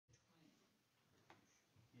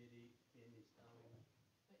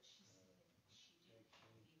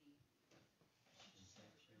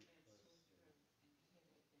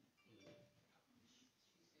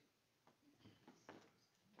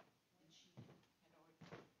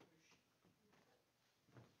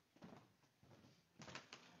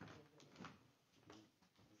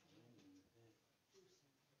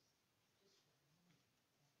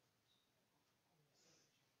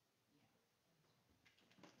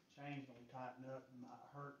tighten up and might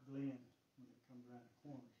hurt Glenn when it comes around the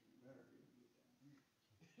corner, so you better really get down here.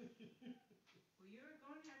 Well, you're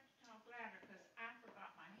going to have to talk louder because I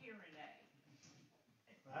forgot my hearing aid.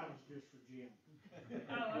 That was just for Jim.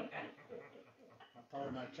 Oh, okay. I told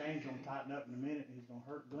him my chain's gonna tighten up in a minute and he's gonna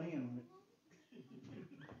hurt Glenn with it. Hearing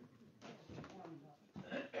aid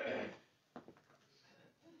and my reading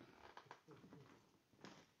glasses,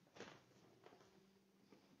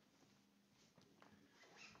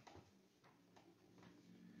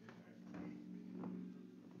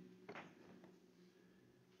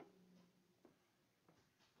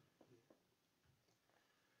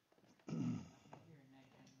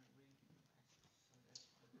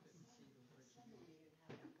 so that's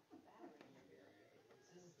why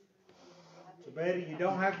I couldn't see the words. So Betty, you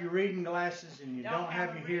don't have your reading glasses and you don't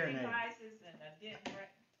have your hearing aid. Glasses and I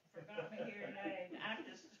forgot my hearing aid. I'm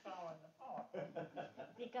just falling apart.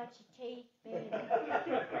 You got your teeth, baby.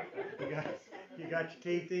 You got your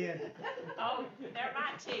teeth in? Oh, they're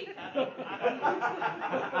my teeth. I don't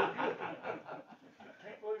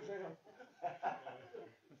Can't lose them.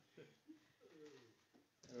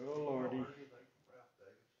 Oh Lordy. He come back from the market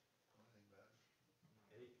day,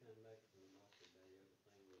 everything was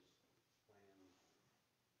planned,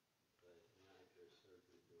 but after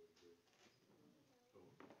surgery doing good.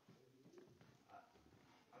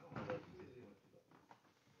 I don't know what you did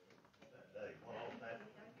that day. What all happened?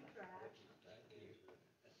 Back cancer. Had cancer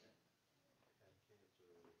back down his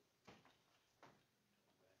heel.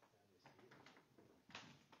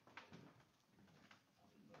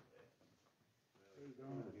 Who's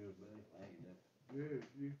on it? Good, buddy. How you doing? Good,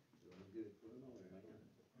 you? Doing good. Putting on there, man.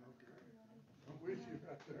 Okay. I'm with you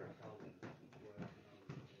right there. I called him 12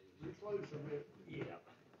 times a day. You're close a bit. Yeah.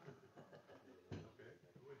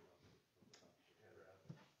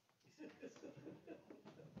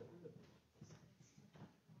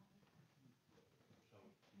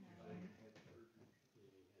 Yeah, he had surgery.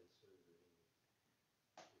 The surgery, he said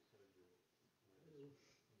the doctor said he met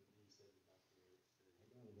well stretched. That's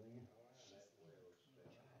the only reason I don't.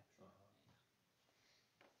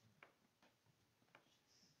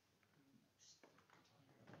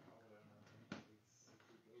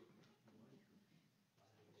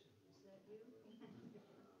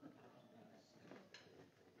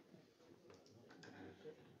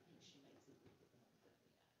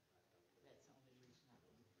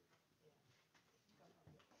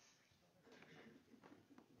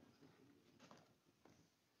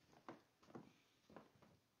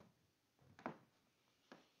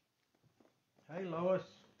 Hey Lois.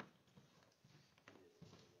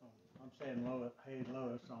 Oh, I'm saying Lois. Hey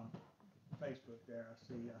Lois on Facebook there. I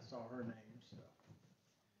saw her name. So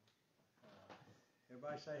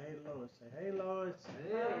everybody say hey to Lois. Say hey Lois.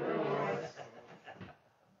 Hey, Lois.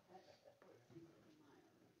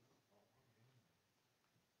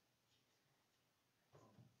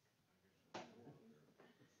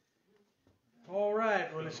 All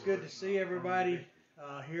right. Well, it's good to see everybody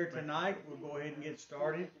here tonight. We'll go ahead and get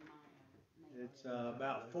started. It's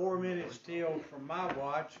about 4 minutes till from my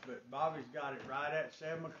watch, but Bobby's got it right at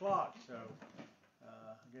 7 o'clock. So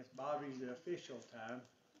I guess Bobby's the official time.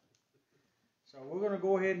 So we're going to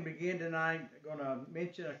go ahead and begin tonight. I'm going to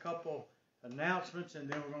mention a couple announcements, and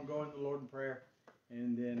then we're going to go into the Lord in prayer,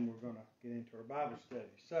 and then we're going to get into our Bible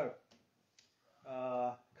study. So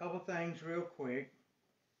a couple things real quick.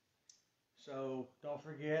 So don't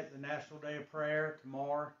forget the National Day of Prayer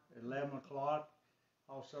tomorrow at 11 o'clock.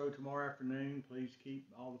 Also tomorrow afternoon, please keep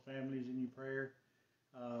all the families in your prayer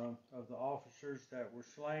of the officers that were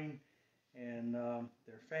slain and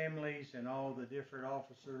their families and all the different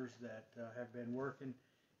officers that have been working.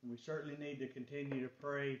 And we certainly need to continue to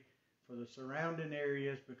pray for the surrounding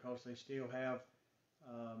areas because they still have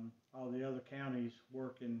all the other counties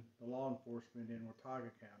working the law enforcement in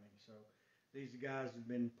Watauga County. So these guys have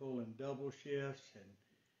been pulling double shifts and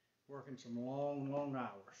working some long, long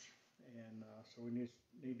hours. And so we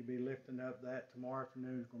need to be lifting up that tomorrow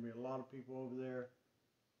afternoon. There's going to be a lot of people over there.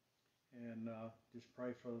 And just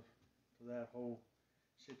pray for that whole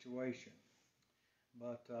situation.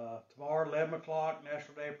 But tomorrow, 11 o'clock,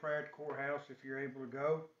 National Day of Prayer at the courthouse if you're able to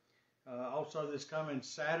go. Also this coming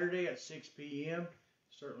Saturday at 6 p.m.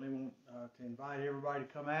 Certainly want to invite everybody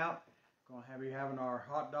to come out. Going to be having our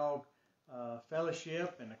hot dog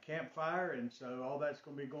fellowship and a campfire, and so all that's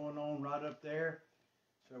going to be going on right up there.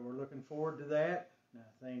 So we're looking forward to that. And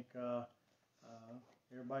I think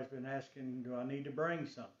everybody's been asking, do I need to bring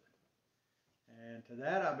something? And to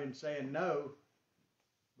that I've been saying no,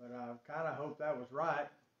 but I kind of hope that was right.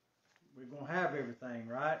 We're going to have everything,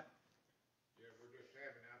 right? Yeah, we're just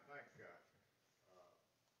having, I think, we're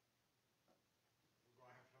going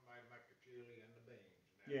to have somebody make a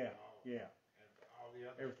Yeah, all- yeah. And all the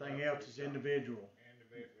other Everything stuff else is is individual.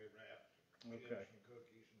 individually wrapped. Okay. Chips and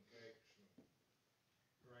cookies and cakes and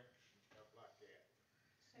drinks and stuff like that.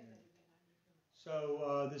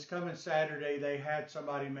 So this coming Saturday, they had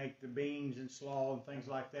somebody make the beans and slaw and things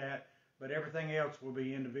like that, but everything else will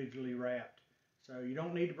be individually wrapped. So you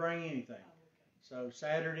don't need to bring anything. So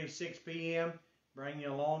Saturday, 6 p.m., bring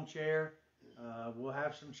your lawn chair. We'll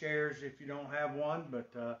have some chairs if you don't have one, but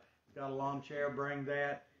if you got a lawn chair, bring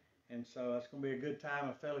that. And so it's going to be a good time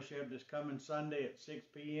of fellowship this coming Sunday at 6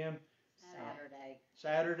 p.m.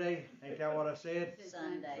 Saturday, ain't that what I said?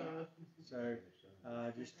 Sunday. So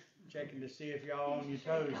just checking to see if y'all on your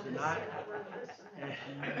toes tonight.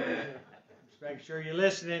 Just making sure you're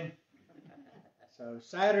listening. So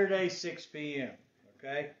Saturday, 6 p.m.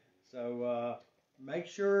 Okay? So make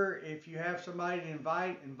sure if you have somebody to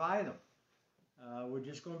invite them. We're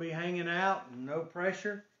just going to be hanging out, no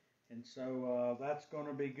pressure. And so that's going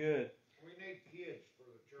to be good. We need kids for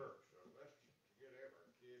the church, so let's get every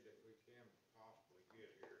kid that we can possibly get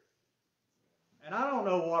here. And I don't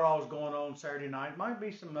know what all's going on Saturday night. Might be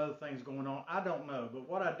some other things going on. I don't know. But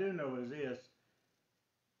what I do know is this.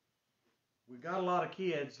 We got a lot of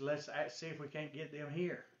kids. Let's see if we can't get them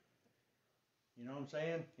here. You know what I'm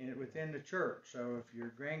saying? Within the church. So if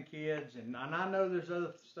your grandkids, and I know there's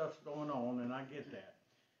other stuff going on, and I get that.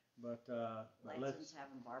 But Lansing's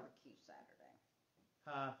having barbecue Saturday.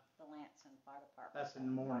 The Lansing Fire Department. That's in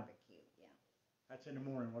the morning. Barbecue, yeah. That's in the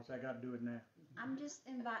morning. What's that got to do with now? I'm just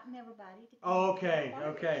inviting everybody to come. Oh, to the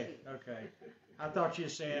okay. barbecue. I thought you were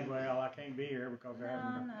saying, well, I can't be here because they're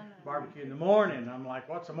having No. barbecue in the morning. I'm like,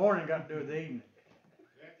 what's the morning got to do with the evening?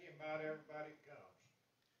 Jackie, about everybody that comes.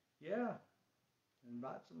 Yeah.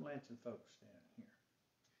 Invite some Lansing folks down here.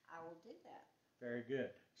 I will do that. Very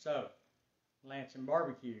good. So, Lansing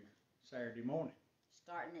barbecue Saturday morning.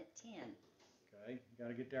 Starting at 10. Okay. You got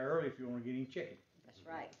to get there early if you want to get any chicken. That's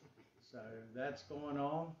right. So that's going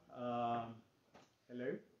on.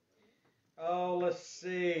 Hello. Oh, let's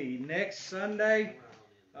see. Next Sunday,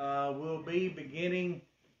 we'll be beginning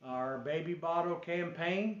our baby bottle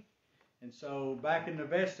campaign. And so back in the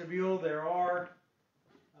vestibule, there are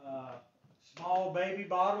small baby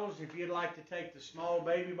bottles. If you'd like to take the small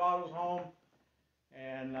baby bottles home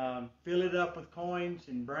and fill it up with coins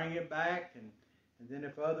and bring it back. And then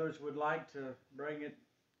if others would like to bring it,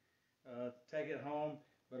 take it home.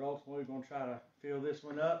 But ultimately, we're going to try to fill this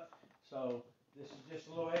one up. So this is just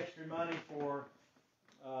a little extra money for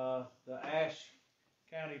the Ashe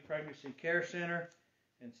County Pregnancy Care Center.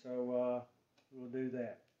 And so we'll do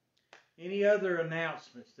that. Any other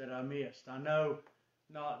announcements that I missed? I know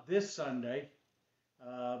not this Sunday,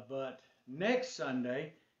 but next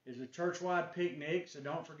Sunday is a church-wide picnic, so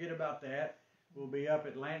don't forget about that. We'll be up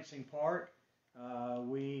at Lansing Park.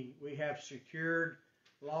 We have secured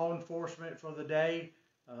law enforcement for the day.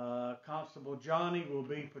 Constable Johnny will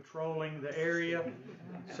be patrolling the area,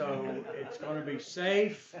 so it's going to be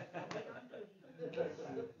safe.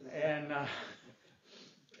 And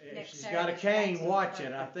if she's got a cane, watch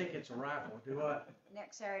it. I think it's a rifle. Do what?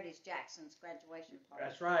 Next Saturday is Jackson's graduation party.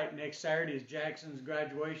 That's right. Next Saturday is Jackson's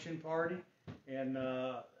graduation party, and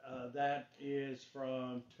that is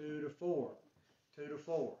from 2 to 4. 2 to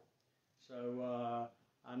 4. So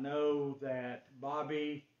I know that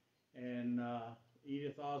Bobby and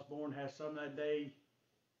Edith Osborne has some that day.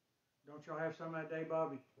 Don't y'all have some that day,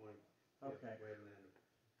 Bobby? Okay.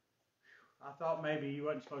 I thought maybe you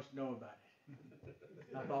wasn't supposed to know about it.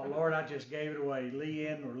 I thought, Lord, I just gave it away.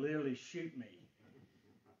 Leanne will literally shoot me.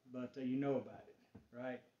 But you know about it,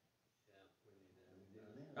 right?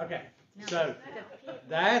 Okay. So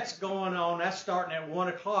that's going on. That's starting at 1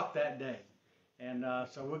 o'clock that day. And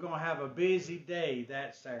so we're going to have a busy day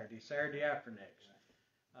that Saturday after next.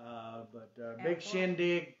 But big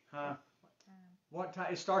shindig, huh? What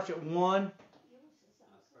time? It starts at 1.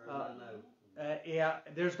 Yeah,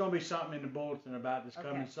 there's going to be something in the bulletin about this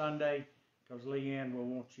coming Sunday, because Leanne will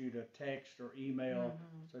want you to text or email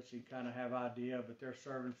so she kind of have idea. But they're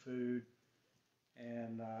serving food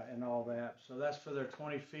and all that. So that's for their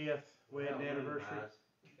 25th wedding anniversary.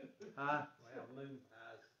 Huh? We're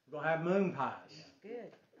going to have moon pies.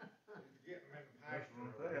 Good. Getting in the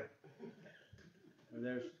pasture.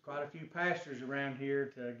 There's quite a few pastors around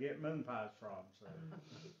here to get moon pies from. So,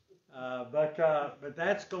 but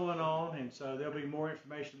that's going on, and so there'll be more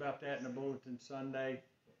information about that in the bulletin Sunday.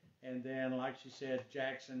 And then, like she said,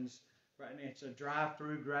 Jackson's right now. It's a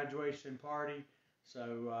drive-through graduation party.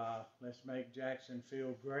 So let's make Jackson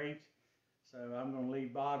feel great. So I'm going to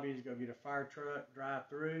leave Bobby to go get a fire truck, drive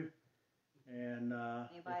through, and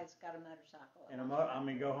Anybody's got a motorcycle? I'm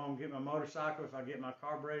going to go home and get my motorcycle if I get my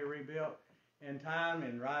carburetor rebuilt. in time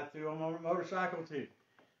and ride through on a motorcycle too.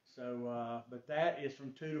 So, but that is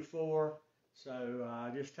from 2 to 4. So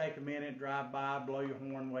just take a minute, drive by, blow your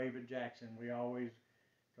horn, wave at Jackson. We always,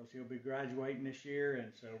 because he'll be graduating this year,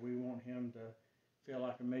 and so we want him to feel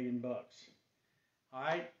like $1 million. All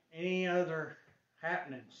right. Any other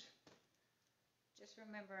happenings? Just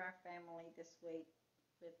remember our family this week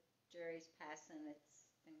with Jerry's passing.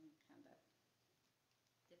 It's been kind of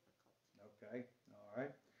difficult. Okay. All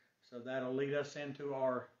right. So that'll lead us into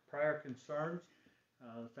our prayer concerns.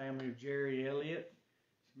 The family of Jerry Elliott.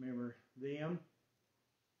 Remember them?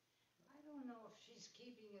 I don't know if she's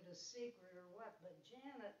keeping it a secret or what, but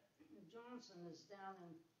Janet Johnson is down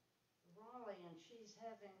in Raleigh and she's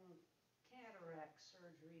having cataract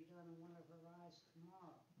surgery done in one of her eyes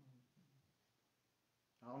tomorrow.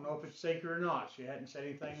 I don't know if it's secret or not. She hadn't said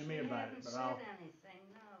anything to me about it, but She hadn't said anything,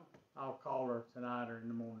 no. I'll call her tonight or in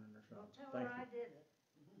the morning or Well, something. tell her I did it.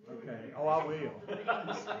 Okay. Oh, I will.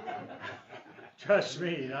 Trust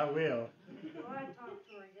me, I will. Well, I talked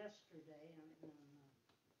to her yesterday and anyhow.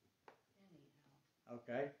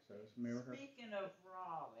 Okay. So let's remember her. Speaking of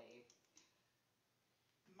Raleigh,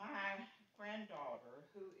 my granddaughter,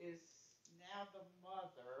 who is now the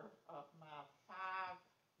mother of my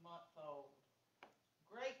 5-month-old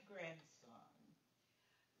great-grandson,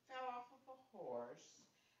 fell off of a horse,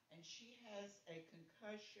 and she has a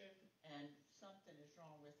concussion and something is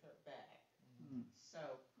wrong with her back. Mm. So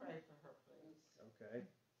pray for her, please. Okay.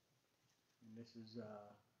 And this is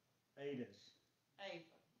Ava's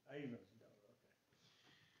daughter.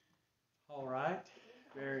 Okay. All right.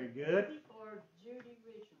 Very good. Or Judy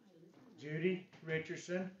Richardson. Judy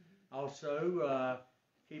Richardson. Also,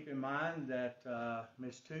 keep in mind that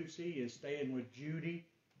Miss Tootsie is staying with Judy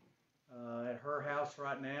at her house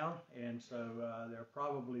right now, and so they're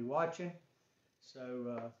probably watching.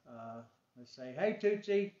 So let's say, hey,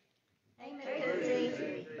 Tootsie. Hey,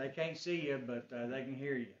 Tootsie. They can't see you, but they can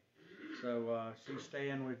hear you. So she's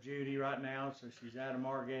staying with Judy right now, so she's out of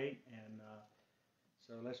Margate, and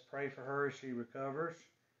so let's pray for her as she recovers.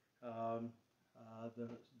 The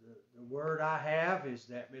word I have is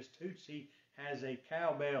that Miss Tootsie has a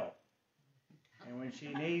cowbell, and when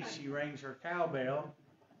she needs, she rings her cowbell,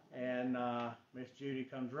 and Miss Judy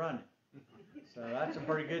comes running. So that's a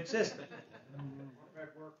pretty good system.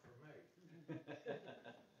 That worked for me.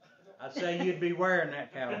 I'd say you'd be wearing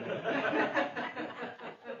that cowbell.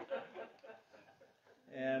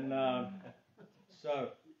 And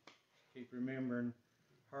so keep remembering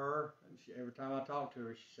her. Every time I talk to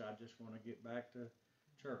her, she said, I just want to get back to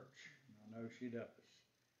church. And I know she does.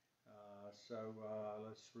 So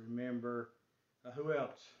let's remember, who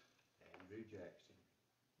else? Andrew Jackson.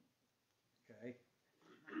 Okay.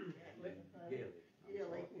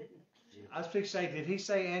 Gilly. I was fixing to say, did he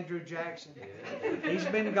say Andrew Jackson? Yeah. He's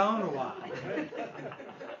been gone a while.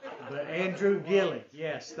 But Andrew Gilly,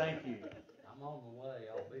 yes, thank you. I'm on the way.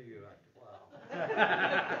 I'll be here after a while.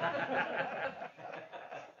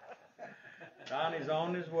 Donnie's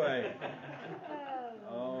on his way.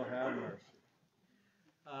 Oh, have mercy.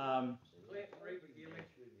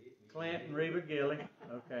 Clint and Reba Gilly.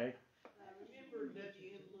 Okay. Remember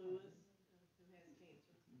W.M. Lewis, who has cancer.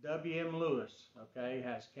 W.M. Lewis, okay,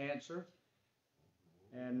 has cancer.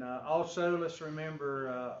 And also, let's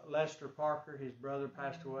remember Lester Parker. His brother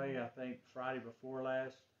passed away, I think, Friday before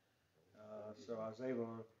last. So I was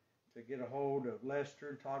able to get a hold of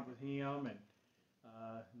Lester, talk with him, and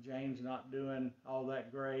Jane's not doing all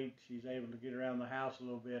that great. She's able to get around the house a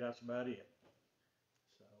little bit. That's about it.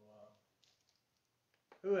 So,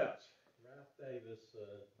 who else? Ralph Davis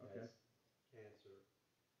Okay. has cancer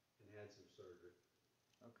and had some surgery.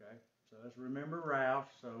 Okay, so let's remember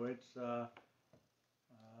Ralph. So it's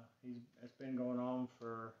it's been going on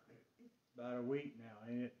for about a week now,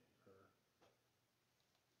 ain't it?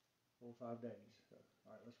 For 4 or 5 days. So,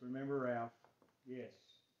 all right, let's remember Ralph.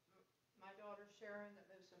 Yes. My daughter Sharon that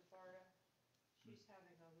lives in Florida, she's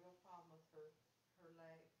having a real problem with her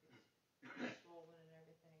leg. It's swollen and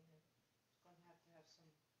everything, and it's going to have some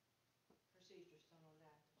procedures done on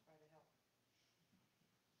that to try to help.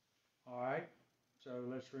 All right. So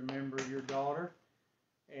let's remember your daughter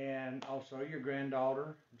and also your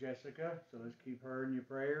granddaughter, Jessica. So let's keep her in your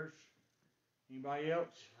prayers. Anybody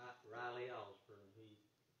else? Riley Osborne, he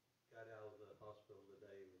got out of the hospital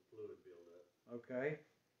today with fluid buildup. Okay.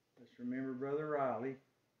 Let's remember Brother Riley,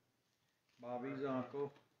 Bobby's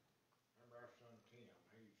uncle. Remember our son Tim,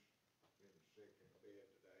 he's been sick in bed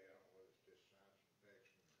today. I don't know whether it's just sinus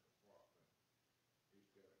infection or what, but he's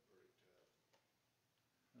feeling pretty tough.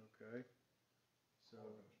 Okay. So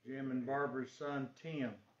Jim and Barbara's son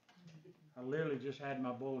Tim. I literally just had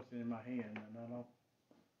my bulletin in my hand, and I don't.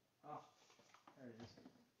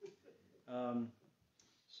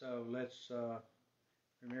 So let's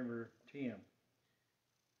remember Tim.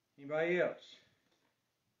 Anybody else?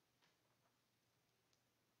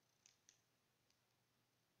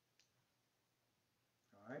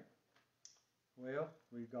 All right. Well,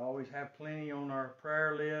 we always have plenty on our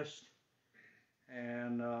prayer list,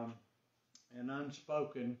 and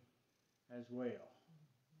unspoken as well.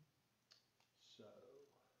 So,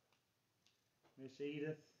 Miss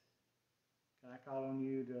Edith, can I call on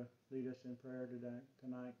you to lead us in prayer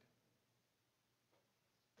tonight?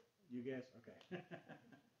 You guess? Okay.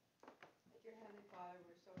 Dear Heavenly Father,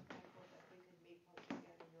 we're so thankful that we can meet once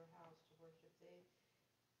again in your house to worship thee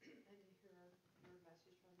and to hear your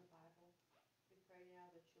message from the Bible. We pray now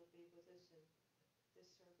that you'll be with us in this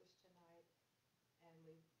service tonight, and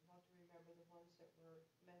we want to remember the ones that were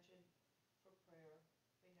mentioned for prayer.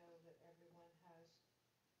 We know that everyone has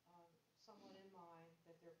someone in mind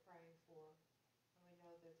that they're praying for, and we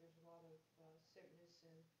know that there's a lot of sickness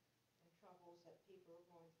and troubles that people are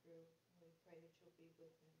going through, and we pray that you'll be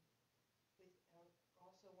with them. We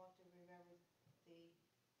also want to remember the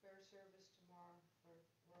prayer service tomorrow for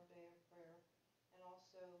World Day of Prayer, and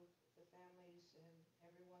also the families and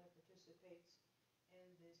everyone that participates in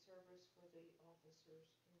the service for the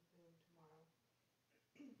officers in Boone tomorrow.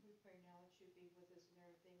 We pray now that you be with us in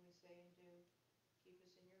everything we say and do. Keep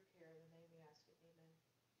us in your care. In the name we ask it. Amen.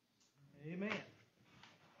 Amen.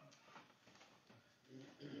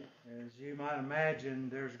 As you might imagine,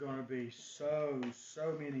 there's going to be so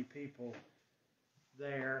many people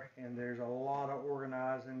there, and there's a lot of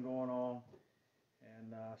organizing going on.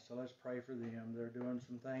 And so let's pray for them. They're doing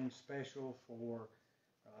some things special for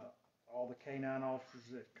all the K-9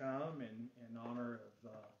 officers that come in honor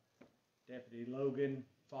of Deputy Logan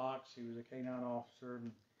Fox. He was a K-9 officer,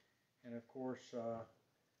 and of course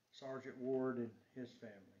Sergeant Ward and his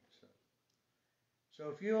family. So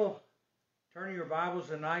if you'll turn your Bibles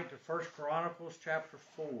tonight to 1 Chronicles chapter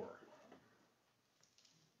 4.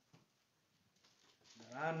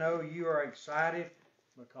 I know you are excited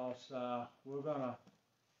because we're gonna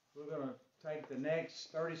take the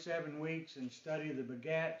next 37 weeks and study the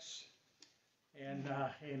begats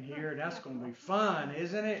in here. That's gonna be fun,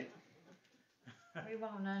 isn't it? We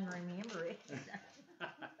won't unremember it.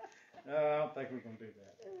 No, I don't think we're gonna do that.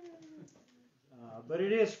 But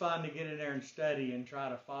it is fun to get in there and study and try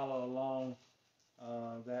to follow along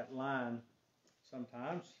that line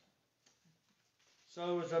sometimes.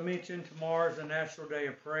 So as I mentioned, tomorrow is the National Day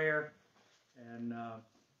of Prayer, and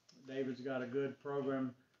David's got a good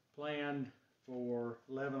program planned for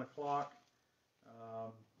 11 o'clock.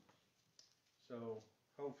 So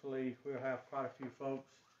hopefully we'll have quite a few folks.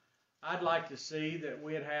 I'd like to see that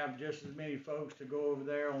we'd have just as many folks to go over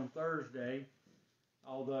there on Thursday,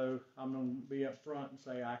 although I'm going to be up front and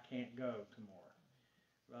say I can't go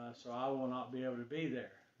tomorrow. So I will not be able to be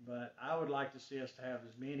there. But I would like to see us to have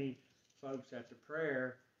as many folks at the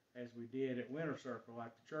prayer as we did at Winter Circle,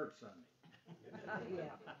 like the church Sunday.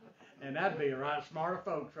 Yeah. And that'd be a right smart of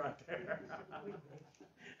folks right there.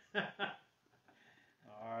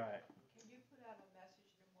 All right. Can you put out a message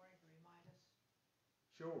in the morning to remind us?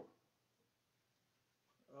 Sure.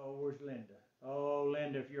 Oh, where's Linda? Oh,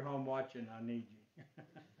 Linda, if you're home watching, I need you.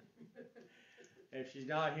 If she's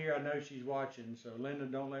not here, I know she's watching. So, Linda,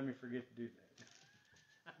 don't let me forget to do that.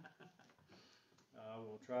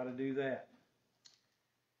 We'll try to do that.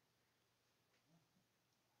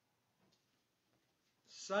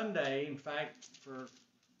 Sunday, in fact, for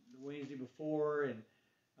the Wednesday before, and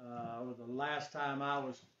was the last time I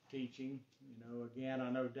was teaching. Again, I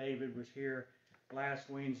know David was here last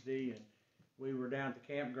Wednesday, and we were down at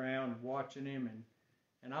the campground watching him.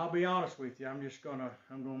 And I'll be honest with you, I'm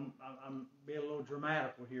be a little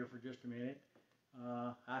dramatical here for just a minute.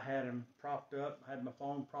 I had him propped up, had my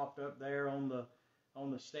phone propped up there on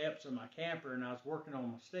the steps of my camper, and I was working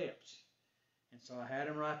on the steps. And so I had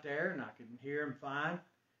him right there, and I could hear him fine.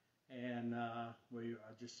 And I was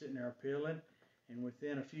just sitting there peeling. And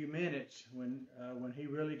within a few minutes, when he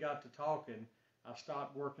really got to talking, I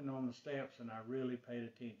stopped working on the steps, and I really paid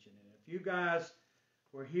attention. And if you guys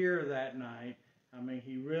were here that night,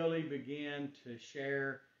 he really began to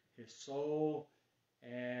share his soul.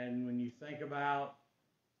 And when you think about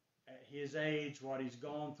at his age, what he's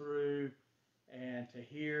gone through, and to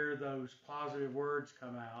hear those positive words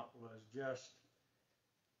come out was just,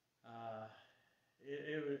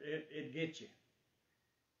 it gets you.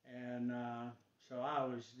 And so I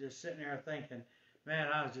was just sitting there thinking, man,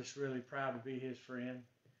 I was just really proud to be his friend.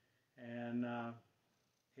 And I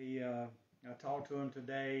talked to him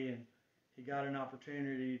today, and he got an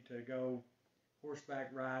opportunity to go horseback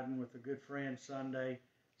riding with a good friend Sunday,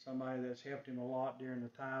 somebody that's helped him a lot during the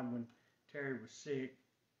time when Terry was sick.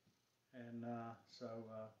 And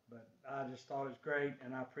but I just thought it was great,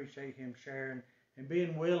 and I appreciate him sharing and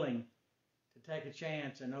being willing to take a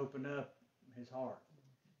chance and open up his heart.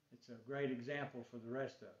 It's a great example for the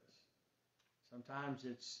rest of us. Sometimes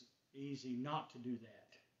it's easy not to do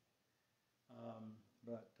that,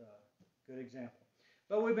 but good example.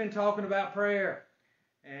 But we've been talking about prayer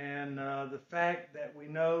and the fact that we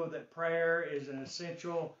know that prayer is an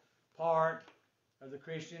essential part of the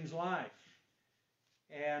Christian's life.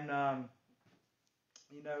 And,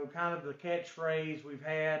 kind of the catchphrase we've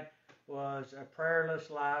had was a prayerless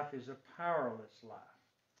life is a powerless life.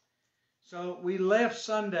 So we left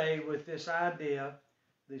Sunday with this idea,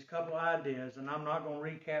 these couple ideas, and I'm not going to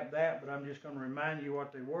recap that, but I'm just going to remind you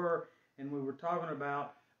what they were. And we were talking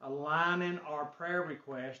about aligning our prayer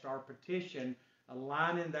request, our petition,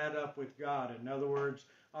 aligning that up with God. In other words,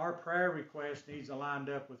 our prayer request needs aligned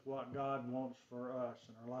up with what God wants for us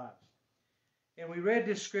in our lives. And we read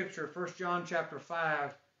this scripture, 1 John chapter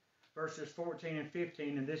 5, verses 14 and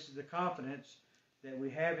 15, and this is the confidence that we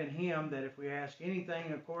have in Him, that if we ask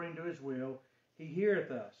anything according to His will, He heareth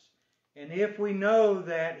us. And if we know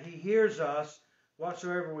that He hears us,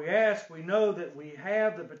 whatsoever we ask, we know that we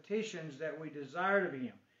have the petitions that we desired of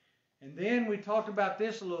Him. And then we talked about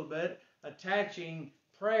this a little bit, attaching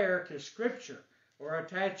prayer to Scripture, or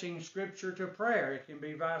attaching Scripture to prayer. It can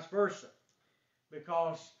be vice versa.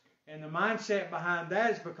 And the mindset behind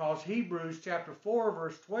that is because Hebrews chapter 4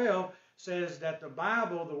 verse 12 says that the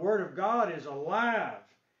Bible, the Word of God, is alive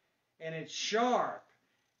and it's sharp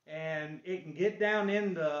and it can get down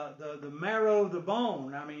in the marrow of the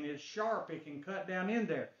bone. I mean, it's sharp. It can cut down in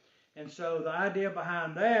there. And so the idea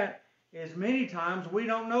behind that is many times we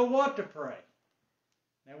don't know what to pray.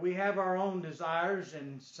 Now, we have our own desires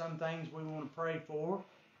and some things we want to pray for,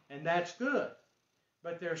 and that's good.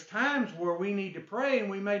 But there's times where we need to pray and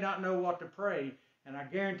we may not know what to pray. And I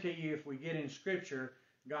guarantee you if we get in Scripture,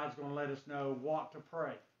 God's going to let us know what to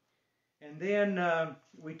pray. And then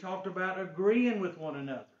we talked about agreeing with one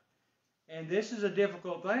another. And this is a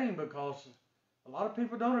difficult thing because a lot of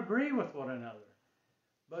people don't agree with one another.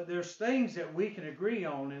 But there's things that we can agree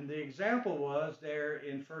on. And the example was there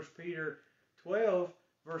in 1 Peter 12,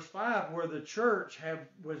 verse 5, where the church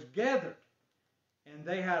was gathered. And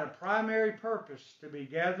they had a primary purpose to be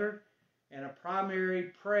gathered and a primary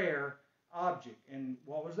prayer object. And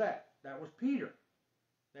what was that? That was Peter.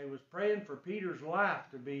 They was praying for Peter's life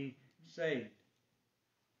to be saved.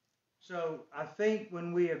 So I think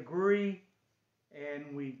when we agree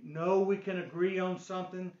and we know we can agree on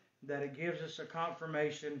something, that it gives us a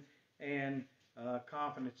confirmation and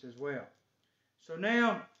confidence as well. So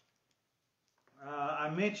now,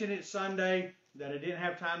 I mentioned it Sunday that I didn't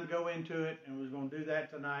have time to go into it, and was going to do that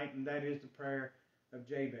tonight, and that is the prayer of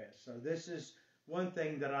Jabez. So this is one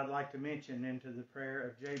thing that I'd like to mention into the prayer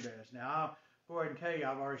of Jabez. Now, I'll go ahead and tell you,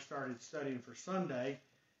 I've already started studying for Sunday,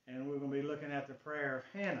 and we're going to be looking at the prayer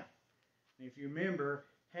of Hannah. If you remember,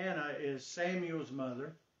 Hannah is Samuel's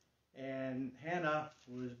mother, and Hannah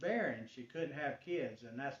was barren. She couldn't have kids,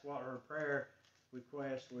 and that's what her prayer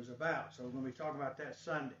request was about. So we're going to be talking about that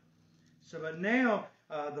Sunday. But now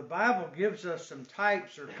the Bible gives us some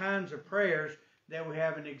types or kinds of prayers that we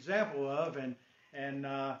have an example of, and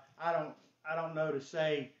I don't know to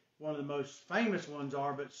say one of the most famous ones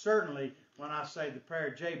are, but certainly when I say the prayer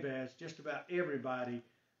of Jabez, just about everybody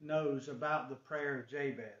knows about the prayer of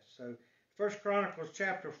Jabez. So 1 Chronicles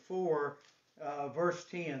chapter 4, verse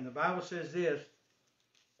 10, the Bible says this,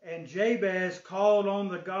 "And Jabez called on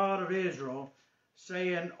the God of Israel,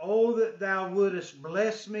 saying, O that thou wouldest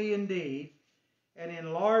bless me indeed, and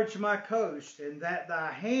enlarge my coast, and that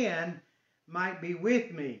thy hand might be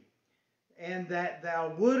with me, and that thou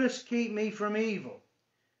wouldest keep me from evil,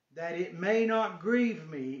 that it may not grieve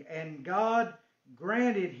me. And God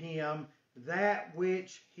granted him that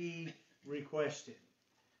which he requested."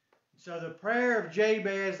 So the prayer of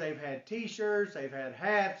Jabez, they've had t-shirts, they've had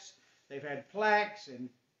hats, they've had plaques and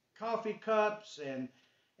coffee cups and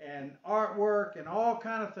artwork and all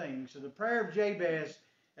kind of things. So the prayer of Jabez,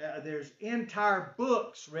 there's entire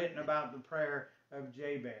books written about the prayer of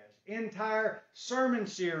Jabez, entire sermon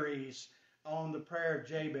series on the prayer of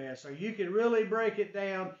Jabez. So you could really break it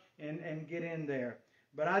down and get in there.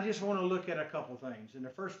 But I just want to look at a couple things. And the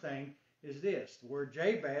first thing is this, where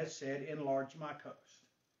Jabez said, enlarge my coast.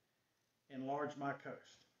 Enlarge my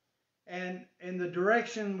coast. And in the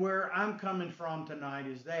direction where I'm coming from tonight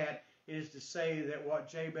is to say that what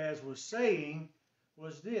Jabez was saying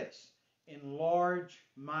was this, enlarge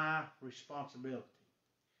my responsibility.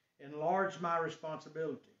 Enlarge my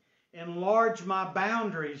responsibility. Enlarge my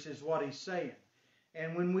boundaries is what he's saying.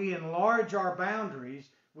 And when we enlarge our boundaries,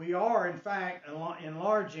 We are, in fact,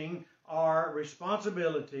 enlarging our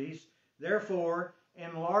responsibilities, therefore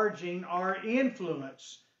enlarging our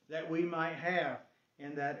influence that we might have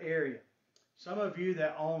in that area. Some of you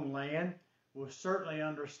that own land will certainly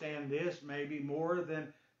understand this, maybe more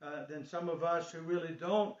than some of us who really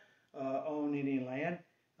don't own any land.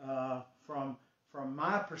 From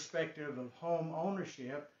my perspective of home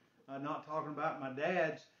ownership, not talking about my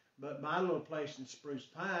dad's, but my little place in Spruce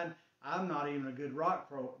Pine, I'm not even a good rock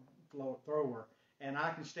thrower. And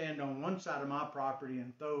I can stand on one side of my property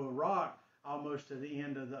and throw a rock almost to the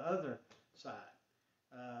end of the other side.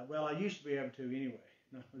 Well, I used to be able to anyway,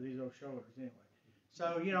 with these old shoulders anyway.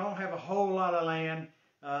 So, I don't have a whole lot of land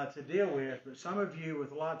to deal with, but some of you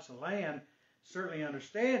with lots of land certainly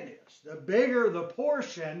understand this. The bigger the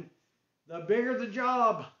portion, the bigger the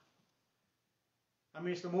job. I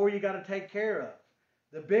mean, it's the more you got to take care of.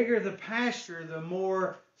 The bigger the pasture, the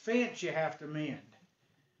more fence you have to mend.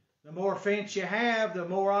 The more fence you have, the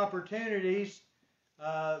more opportunities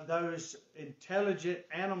those intelligent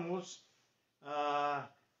animals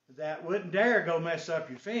that wouldn't dare go mess up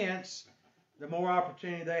your fence, the more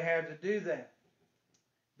opportunity they have to do that.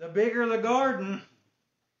 The bigger the garden,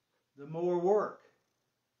 the more work.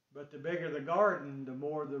 But the bigger the garden, the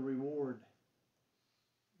more the reward.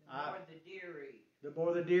 The more the deer eat. The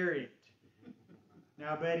more the deer eat.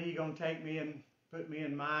 Now, Betty, you going to take me and put me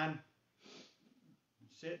in mine,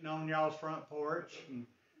 sitting on y'all's front porch and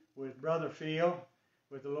with Brother Phil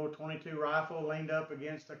with a little .22 rifle leaned up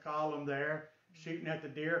against the column there, shooting at the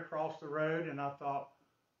deer across the road, and I thought,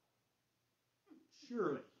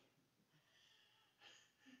 surely,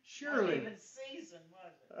 Not even seasoned,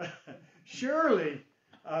 was it? surely,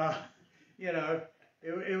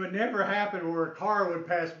 it would never happen where a car would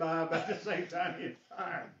pass by about the same time you'd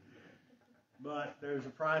fire. But there's a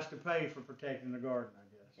price to pay for protecting the garden, I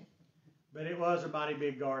guess. But it was a mighty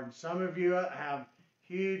big garden. Some of you have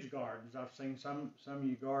huge gardens. I've seen some of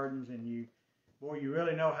you gardens, and you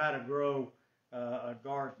really know how to grow a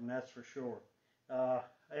garden, that's for sure.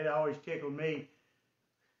 It always tickled me.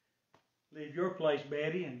 Leave your place,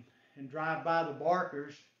 Betty, and drive by the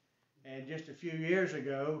Barkers. And just a few years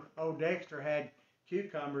ago, old Dexter had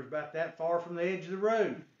cucumbers about that far from the edge of the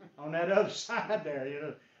road on that other side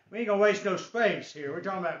there. We ain't going to waste no space here. We're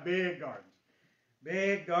talking about big gardens.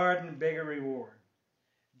 Big garden, bigger reward.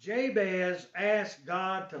 Jabez asked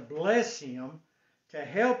God to bless him, to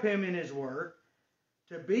help him in his work,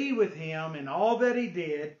 to be with him in all that he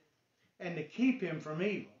did, and to keep him from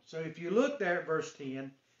evil. So if you look there at verse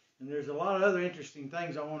 10, and there's a lot of other interesting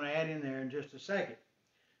things I want to add in there in just a second.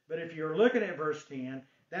 But if you're looking at verse 10,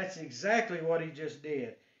 that's exactly what he just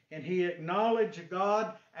did. And he acknowledged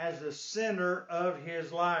God as the center of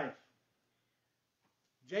his life.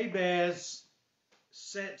 Jabez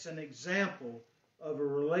sets an example of a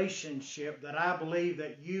relationship that I believe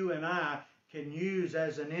that you and I can use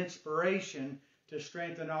as an inspiration to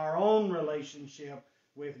strengthen our own relationship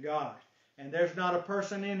with God. And there's not a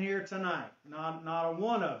person in here tonight, not a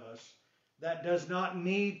one of us, that does not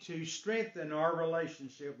need to strengthen our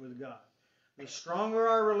relationship with God. The stronger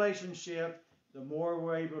our relationship, the more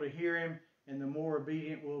we're able to hear him and the more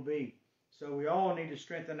obedient we'll be. So we all need to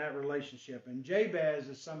strengthen that relationship. And Jabez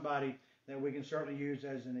is somebody that we can certainly use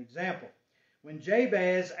as an example. When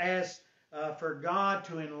Jabez asked for God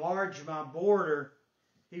to enlarge my border,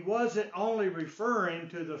 he wasn't only referring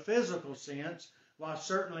to the physical sense, while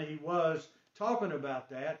certainly he was talking about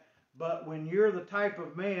that, but when you're the type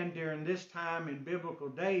of man during this time in biblical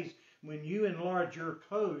days, when you enlarge your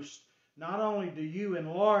coast, not only do you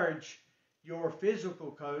enlarge your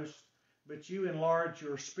physical coast, but you enlarge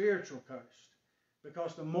your spiritual coast.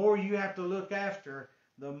 Because the more you have to look after,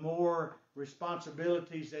 the more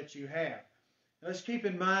responsibilities that you have. Let's keep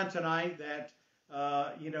in mind tonight that,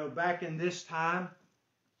 back in this time,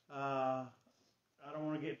 I don't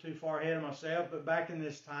want to get too far ahead of myself, but back in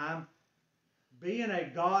this time, being a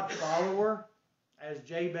God follower, as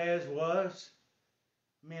Jabez was,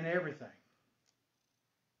 meant everything.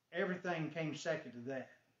 Everything came second to that.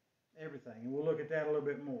 Everything. And we'll look at that a little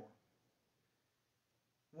bit more.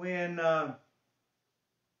 When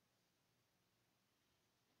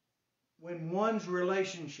one's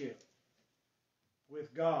relationship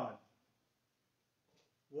with God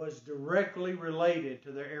was directly related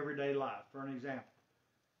to their everyday life. For an example,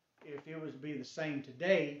 if it was to be the same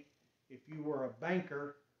today, if you were a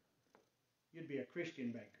banker, you'd be a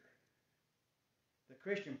Christian banker. The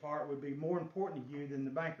Christian part would be more important to you than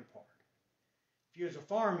the banker part. If you was a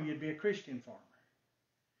farmer, you'd be a Christian farmer.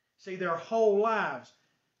 See, their whole lives,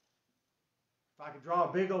 if I could draw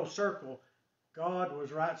a big old circle, God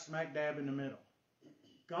was right smack dab in the middle.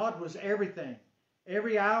 God was everything.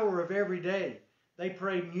 Every hour of every day. They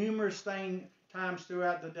prayed numerous times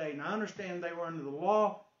throughout the day. Now, I understand they were under the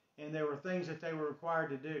law and there were things that they were required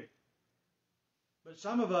to do. But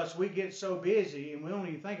some of us, we get so busy and we don't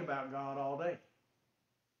even think about God all day.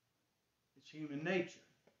 It's human nature.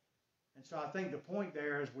 And so I think the point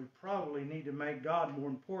there is we probably need to make God more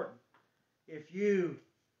important. If you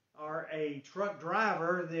are a truck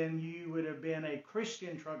driver, then you would have been a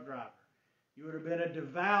Christian truck driver. You would have been a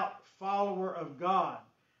devout follower of God,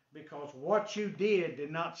 because what you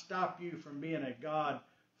did not stop you from being a God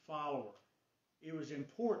follower. It was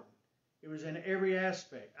important. It was in every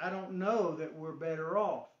aspect. I don't know that we're better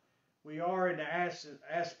off. We are in the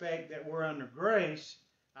aspect that we're under grace.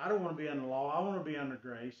 I don't want to be under law. I want to be under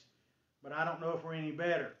grace. But I don't know if we're any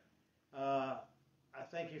better. I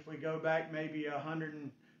think if we go back maybe 100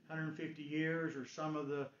 and 150 years, or some of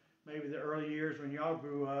maybe the early years when y'all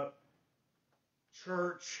grew up,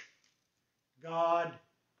 church, God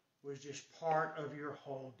was just part of your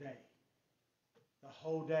whole day. The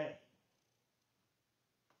whole day.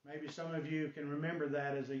 Maybe some of you can remember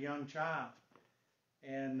that as a young child.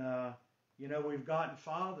 And, we've gotten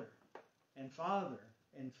farther and farther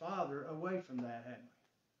and farther away from that, haven't we?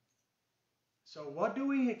 So what do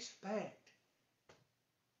we expect?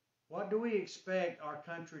 What do we expect our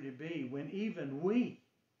country to be when even we,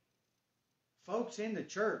 folks in the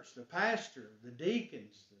church, the pastor, the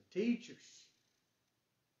deacons, the teachers,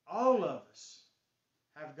 all of us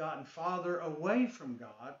have gotten farther away from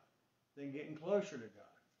God than getting closer to God?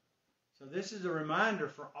 So this is a reminder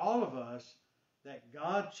for all of us that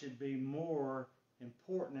God should be more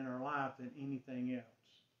important in our life than anything else.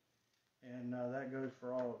 And that goes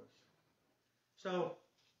for all of us. So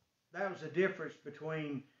that was the difference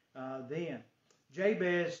between them.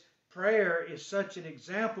 Jabez's prayer is such an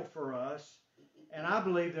example for us, and I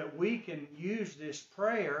believe that we can use this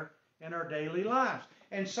prayer in our daily lives.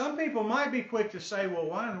 And some people might be quick to say, well,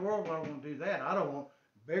 why in the world would I want to do that? I don't want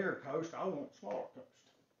bigger coast, I want smaller coast.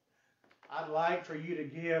 I'd like for you to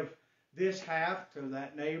give this half to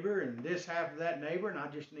that neighbor and this half to that neighbor, and I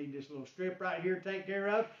just need this little strip right here to take care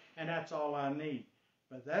of, and that's all I need.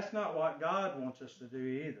 But that's not what God wants us to do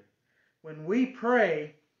either. When we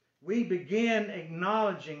pray, we begin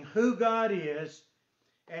acknowledging who God is,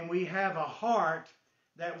 and we have a heart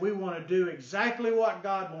that we want to do exactly what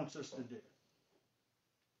God wants us to do.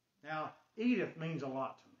 Now, Edith means a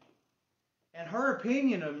lot to me. And her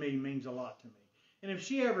opinion of me means a lot to me. And if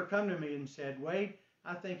she ever come to me and said, Wade,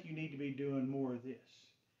 I think you need to be doing more of this,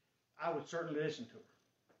 I would certainly listen to her.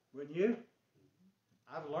 Wouldn't you?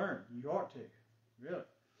 I've learned. You ought to. Really.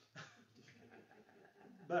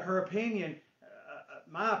 But her opinion,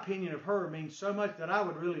 my opinion of her means so much that I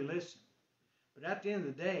would really listen. But at the end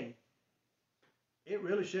of the day, it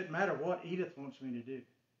really shouldn't matter what Edith wants me to do,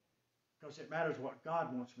 because it matters what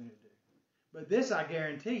God wants me to do. But this I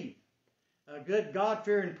guarantee you, a good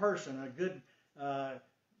God-fearing person, a good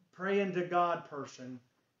praying to God person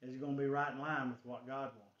is going to be right in line with what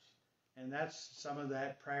God wants. And that's some of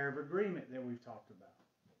that prayer of agreement that we've talked about.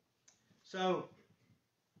 So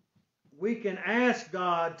we can ask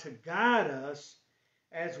God to guide us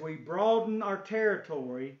as we broaden our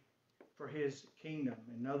territory for His kingdom.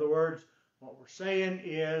 In other words, what we're saying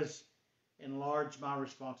is, enlarge my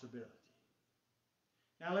responsibility.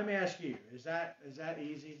 Now let me ask you, is that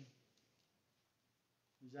easy?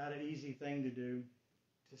 Is that an easy thing to do?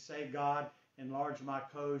 To say, God, enlarge my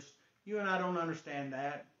coast? You and I don't understand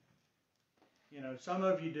that. Some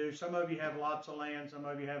of you do. Some of you have lots of land. Some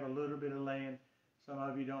of you have a little bit of land. Some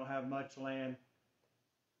of you don't have much land,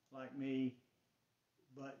 like me.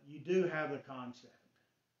 But you do have the concept.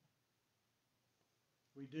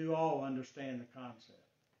 We do all understand the concept.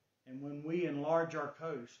 And when we enlarge our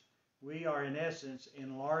coast, we are in essence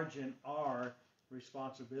enlarging our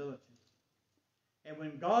responsibility. And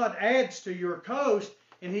when God adds to your coast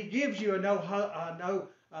and He gives you a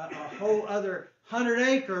whole other 100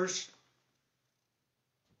 acres,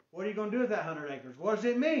 what are you going to do with that 100 acres? What does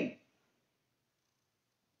it mean?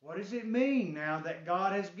 What does it mean now that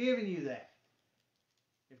God has given you that?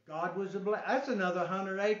 If God was that's another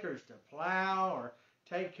 100 acres to plow or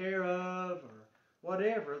take care of or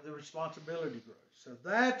whatever, the responsibility grows. So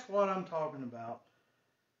that's what I'm talking about.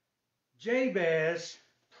 Jabez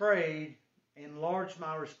prayed, enlarge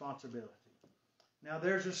my responsibility. Now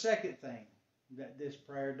there's a second thing that this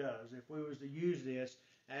prayer does. If we was to use this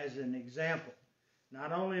as an example,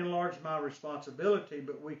 not only enlarge my responsibility,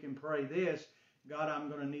 but we can pray this, God, I'm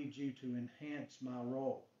going to need you to enhance my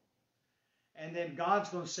role. And then God's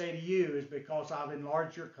going to say to you, is because I've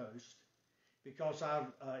enlarged your coast, because I've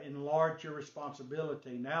enlarged your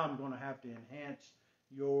responsibility, now I'm going to have to enhance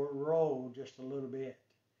your role just a little bit.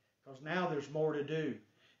 Because now there's more to do.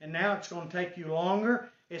 And now it's going to take you longer.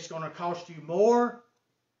 It's going to cost you more.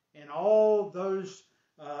 And all those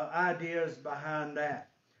ideas behind that.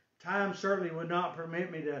 Time certainly would not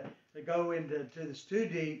permit me to go into this too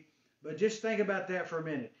deep. But just think about that for a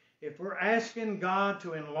minute. If we're asking God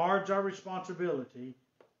to enlarge our responsibility,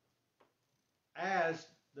 as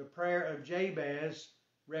the prayer of Jabez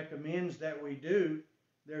recommends that we do,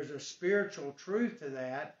 there's a spiritual truth to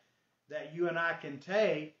that you and I can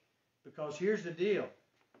take, because here's the deal.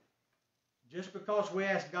 Just because we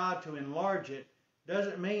ask God to enlarge it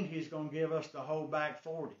doesn't mean He's going to give us the whole back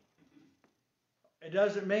 40. It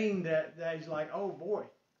doesn't mean that He's like, oh boy,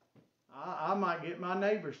 I might get my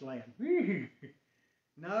neighbor's land.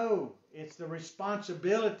 No, it's the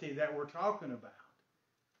responsibility that we're talking about.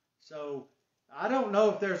 So I don't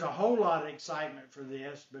know if there's a whole lot of excitement for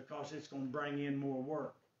this because it's going to bring in more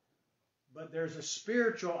work. But there's a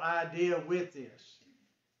spiritual idea with this,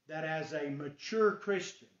 that as a mature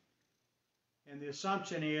Christian, and the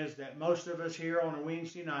assumption is that most of us here on a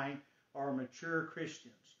Wednesday night are mature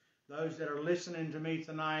Christians. Those that are listening to me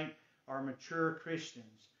tonight are mature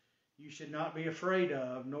Christians. You should not be afraid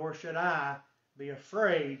of, nor should I be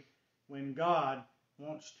afraid when God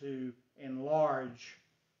wants to enlarge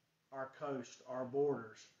our coast, our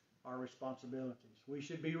borders, our responsibilities. We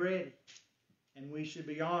should be ready, and we should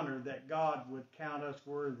be honored that God would count us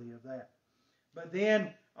worthy of that. But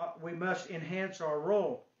then we must enhance our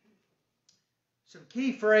role. Some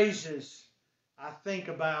key phrases I think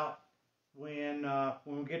about when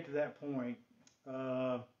we get to that point.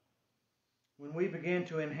 When we begin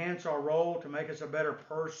to enhance our role to make us a better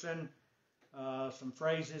person, some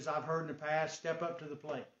phrases I've heard in the past: step up to the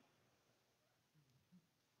plate.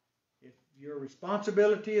 If your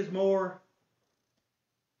responsibility is more,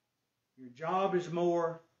 your job is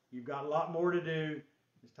more, you've got a lot more to do,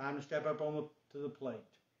 it's time to step up to the plate.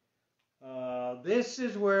 This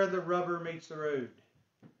is where the rubber meets the road.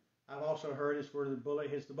 I've also heard it's where the bullet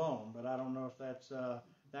hits the bone, but I don't know if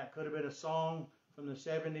that could have been a song from the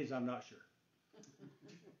 70s. I'm not sure.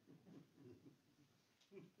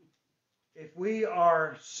 If we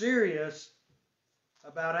are serious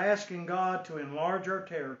about asking God to enlarge our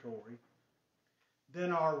territory,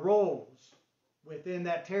 then our roles within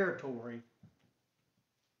that territory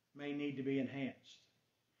may need to be enhanced.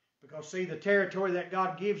 Because, see, the territory that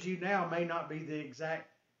God gives you now may not be the exact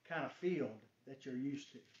kind of field that you're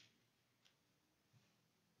used to.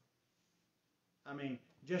 I mean,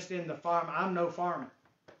 just in the farm, I'm no farmer.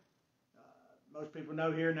 Most people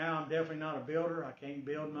know here now I'm definitely not a builder. I can't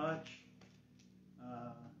build much.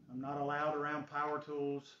 I'm not allowed around power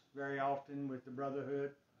tools very often with the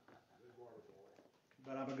Brotherhood.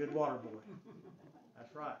 But I'm a good water boy.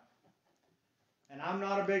 That's right. And I'm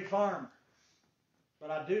not a big farmer.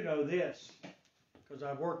 But I do know this, because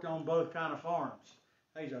I've worked on both kind of farms.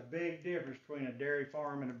 There's a big difference between a dairy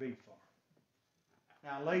farm and a beef farm.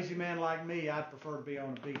 Now, a lazy man like me, I'd prefer to be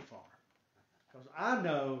on a beef farm. Because I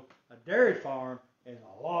know a dairy farm is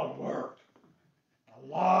a lot of work. A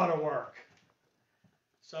lot of work.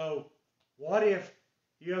 So, what if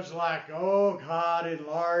you was like, oh, God,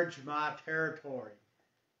 enlarge my territory.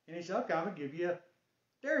 And he said, okay, I'm going to give you a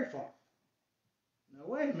dairy farm. Now,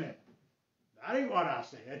 wait a minute. That ain't what I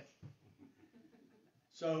said.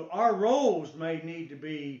 So our roles may need to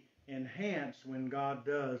be enhanced when God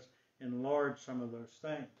does enlarge some of those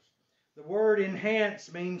things. The word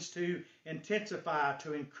enhance means to intensify,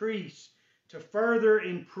 to increase, to further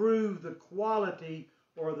improve the quality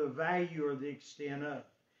or the value or the extent of.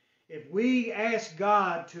 If we ask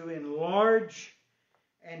God to enlarge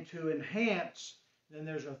and to enhance, then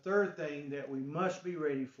there's a third thing that we must be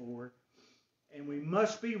ready for. And we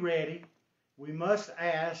must be ready. We must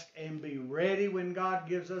ask and be ready when God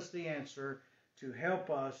gives us the answer to help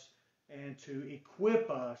us and to equip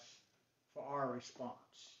us for our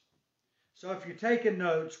response. So if you're taking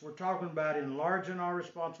notes, we're talking about enlarging our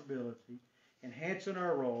responsibility, enhancing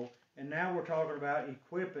our role, and now we're talking about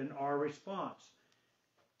equipping our response.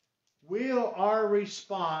 Will our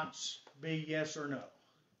response be yes or no?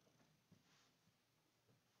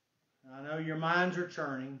 I know your minds are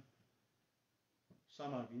churning.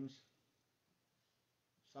 Some of you.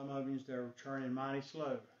 Some of you, they're churning mighty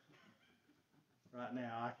slow. Right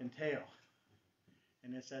now, I can tell.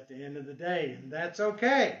 And it's at the end of the day, and that's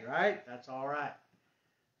okay, right? That's all right.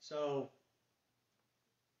 So,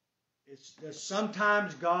 does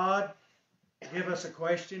sometimes God give us a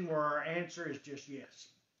question where our answer is just yes?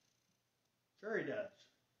 Sure He does.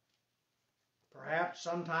 Perhaps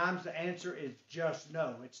sometimes the answer is just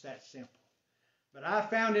no. It's that simple. But I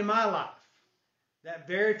found in my life that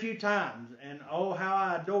very few times, and oh how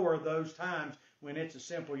I adore those times when it's a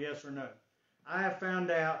simple yes or no. I have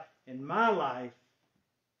found out in my life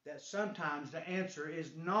that sometimes the answer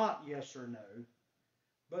is not yes or no,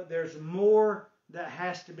 but there's more that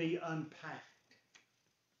has to be unpacked.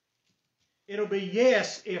 It'll be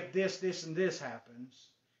yes if this, and this happens,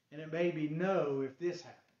 and it may be no if this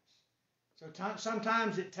happens. So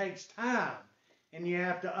sometimes it takes time, and you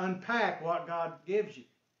have to unpack what God gives you.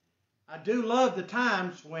 I do love the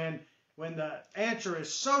times when the answer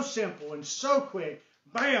is so simple and so quick,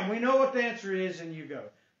 bam, we know what the answer is, and you go.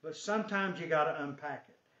 But sometimes you got to unpack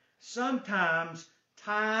it. Sometimes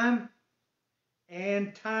time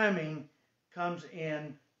and timing comes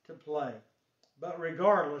into play. But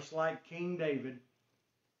regardless, like King David,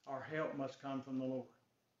 our help must come from the Lord.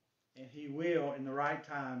 And He will, in the right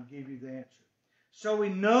time, give you the answer. So we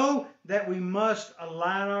know that we must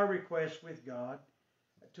align our requests with God,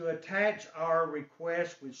 to attach our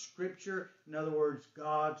requests with Scripture, in other words,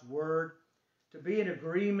 God's Word, to be in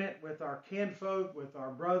agreement with our kinfolk, with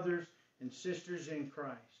our brothers and sisters in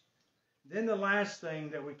Christ. Then the last thing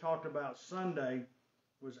that we talked about Sunday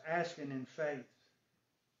was asking in faith.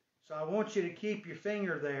 So I want you to keep your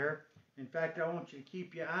finger there. In fact, I want you to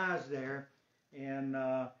keep your eyes there in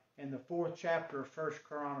the 4th chapter of 1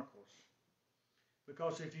 Chronicles.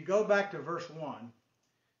 Because if you go back to verse 1,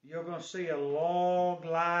 you're going to see a long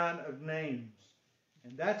line of names.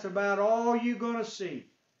 And that's about all you're going to see.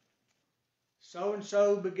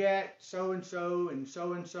 So-and-so begat so-and-so, and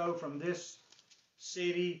so-and-so from this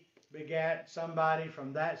city begat somebody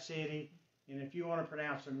from that city. And if you want to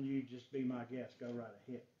pronounce them, you just be my guest. Go right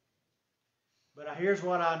ahead. But here's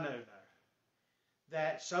what I know now.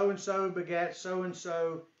 That so-and-so begat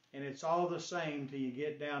so-and-so, and it's all the same till you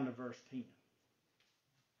get down to verse 10.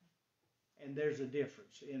 And there's a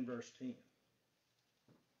difference in verse 10.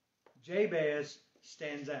 Jabez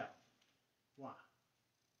stands out. Why?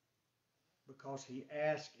 Because he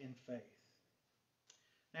asked in faith.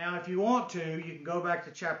 Now, if you want to, you can go back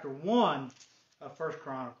to chapter 1 of 1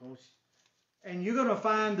 Chronicles, and you're going to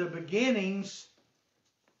find the beginnings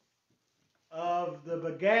of the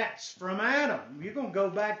begats from Adam. You're going to go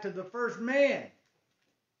back to the first man,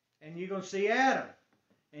 and you're going to see Adam,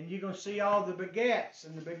 and you're going to see all the begats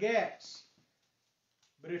and the begats.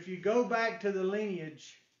 But if you go back to the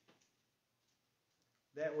lineage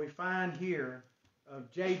that we find here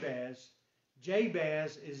of Jabez,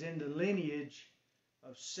 Jabez is in the lineage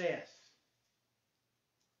of Seth.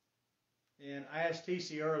 And I asked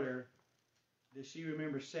TC earlier, does she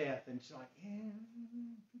remember Seth? And she's like, yeah,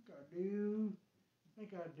 I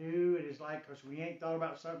think I do. And it's like, because we ain't thought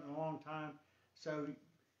about something in a long time. So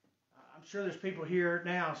I'm sure there's people here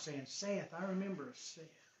now saying, Seth, I remember Seth.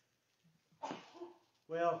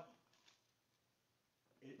 Well,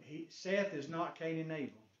 Seth is not Cain and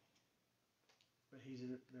Abel, but he's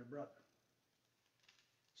their brother.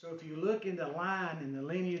 So if you look in the line in the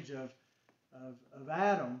lineage of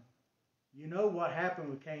Adam, you know what happened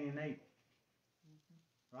with Cain and Abel.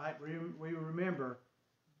 Right? We remember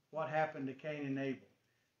what happened to Cain and Abel.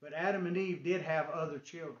 But Adam and Eve did have other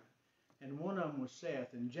children. And one of them was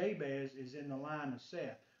Seth. And Jabez is in the line of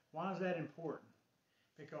Seth. Why is that important?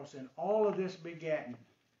 Because in all of this begatting,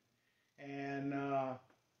 and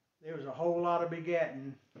there was a whole lot of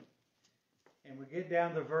begatting, and we get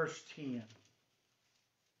down to verse 10.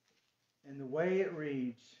 And the way it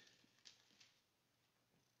reads,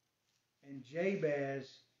 and Jabez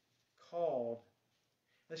called.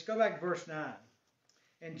 Let's go back to verse 9.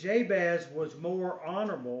 And Jabez was more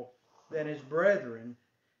honorable than his brethren,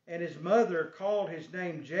 and his mother called his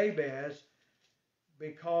name Jabez,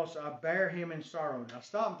 because I bear him in sorrow. Now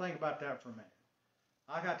stop and think about that for a minute.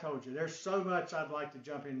 Like I told you, there's so much I'd like to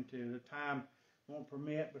jump into. The time won't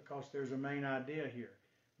permit because there's a main idea here.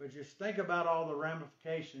 But just think about all the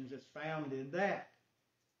ramifications that's found in that.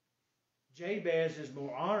 Jabez is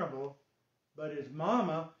more honorable, but his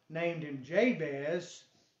mama named him Jabez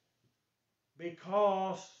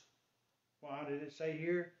because, why did it say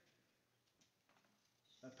here?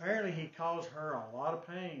 Apparently he caused her a lot of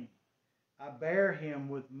pain. I bear him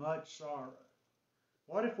with much sorrow.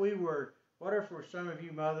 What if some of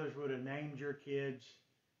you mothers would have named your kids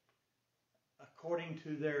according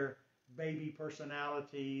to their baby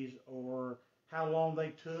personalities or how long they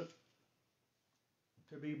took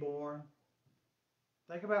to be born?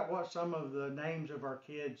 Think about what some of the names of our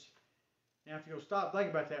kids. Now, if you'll stop thinking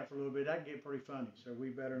about that for a little bit, that can get pretty funny, so we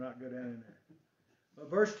better not go down in there. But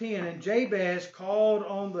verse 10, and Jabez called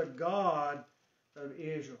on the God of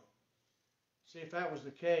Israel. See, if that was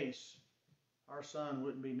the case, our son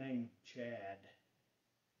wouldn't be named Chad.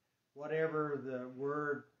 Whatever the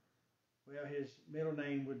word, well, his middle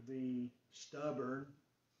name would be Stubborn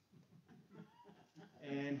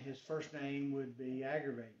and his first name would be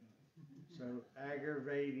Aggravating. So,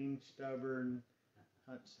 aggravating, stubborn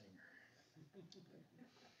hunt singer.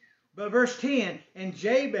 But verse 10, and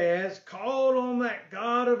Jabez called on that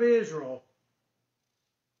God of Israel.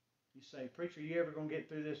 You say, preacher, you ever going to get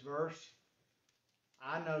through this verse?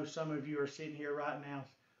 I know some of you are sitting here right now.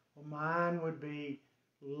 Well, mine would be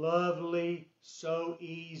lovely, so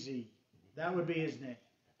easy. That would be his name.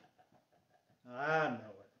 I know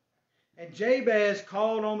it. And Jabez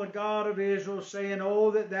called on the God of Israel, saying,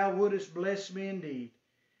 Oh, that thou wouldest bless me indeed,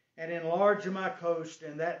 and enlarge my coast,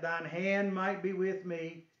 and that thine hand might be with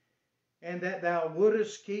me, and that thou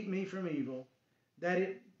wouldest keep me from evil, that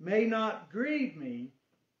it may not grieve me.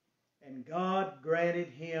 And God granted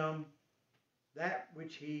him that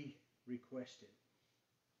which he requested.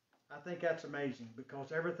 I think that's amazing,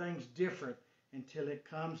 because everything's different until it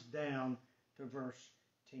comes down to verse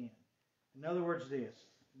 10. In other words, this: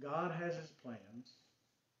 God has his plans,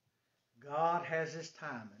 God has his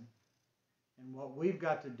timing, and what we've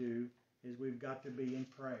got to do is we've got to be in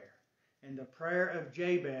prayer. And the prayer of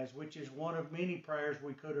Jabez, which is one of many prayers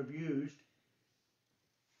we could have used,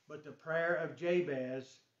 but the prayer of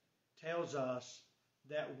Jabez tells us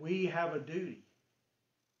that we have a duty.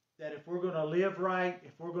 That if we're going to live right,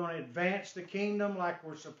 if we're going to advance the kingdom like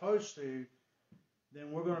we're supposed to,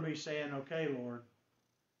 then we're going to be saying, okay, Lord,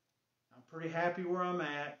 I'm pretty happy where I'm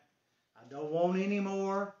at. I don't want any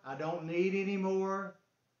more. I don't need any more.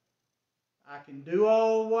 I can do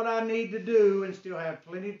all what I need to do and still have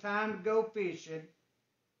plenty of time to go fishing.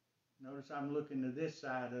 Notice I'm looking to this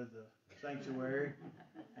side of the sanctuary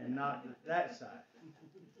and not that side.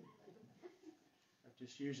 I'm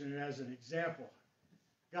just using it as an example.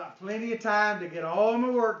 Got plenty of time to get all my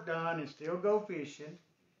work done and still go fishing,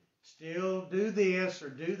 still do this or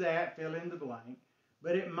do that, fill in the blank.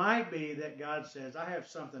 But it might be that God says, I have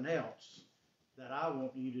something else that I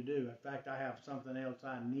want you to do. In fact, I have something else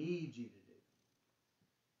I need you to do.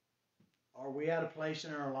 Are we at a place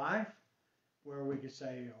in our life where we could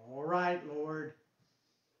say, all right, Lord,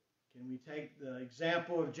 can we take the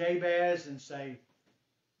example of Jabez and say,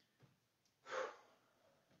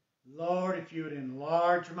 Lord, if you would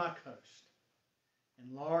enlarge my coast,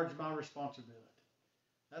 enlarge my responsibility.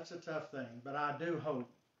 That's a tough thing, but I do hope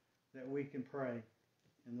that we can pray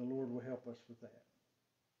and the Lord will help us with that.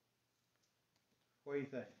 What do you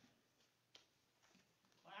think?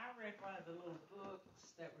 Well, I read one of the little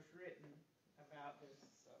books that was written about this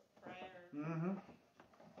prayer, Mm-hmm.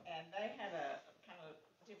 and they had a kind of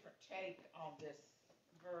different take on this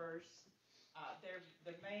verse.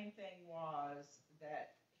 The main thing was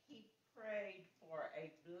that he prayed for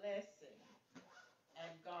a blessing,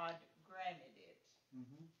 and God granted it.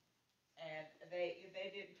 Mm-hmm. And they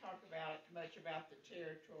didn't talk much about the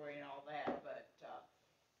territory and all that, but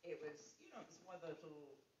it was it was one of those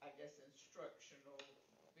little, I guess, instructional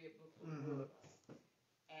biblical books.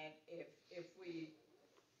 And if we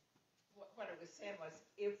what it was saying was,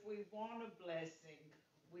 if we want a blessing,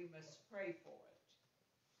 we must pray for it,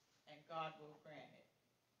 and God will grant it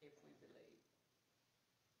if we believe.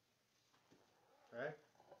 Okay.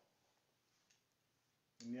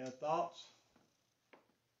 Any other thoughts?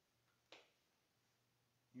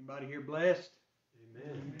 Anybody here blessed?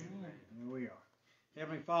 Amen. Here we are.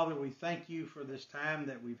 Heavenly Father, we thank you for this time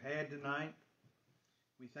that we've had tonight.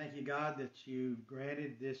 We thank you, God, that you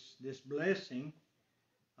granted this blessing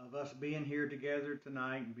of us being here together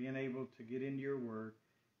tonight and being able to get into your word.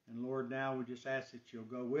 And Lord, now we just ask that you'll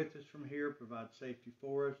go with us from here, provide safety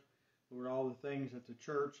for us. Lord, all the things that the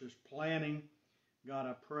church is planning, God,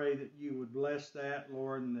 I pray that you would bless that,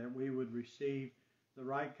 Lord, and that we would receive the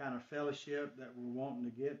right kind of fellowship that we're wanting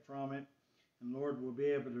to get from it. And Lord, we'll be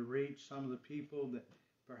able to reach some of the people that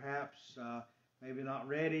perhaps maybe not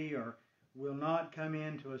ready or will not come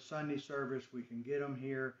into a Sunday service. We can get them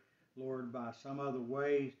here, Lord, by some other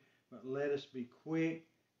ways. But let us be quick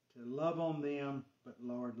to love on them. But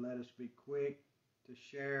Lord, let us be quick to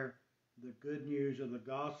share the good news of the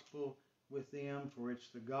gospel with them. For it's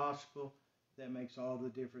the gospel that makes all the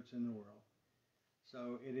difference in the world.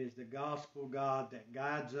 So it is the gospel, God, that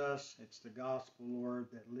guides us. It's the gospel, Lord,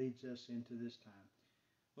 that leads us into this time.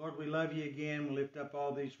 Lord, we love you again. We lift up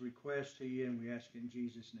all these requests to you, and we ask in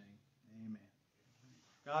Jesus' name. Amen.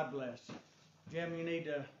 God bless. Jim, you need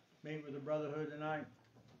to meet with the Brotherhood tonight?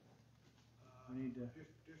 We need to...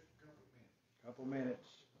 Just a couple minutes.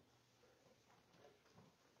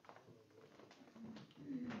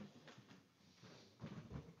 couple minutes.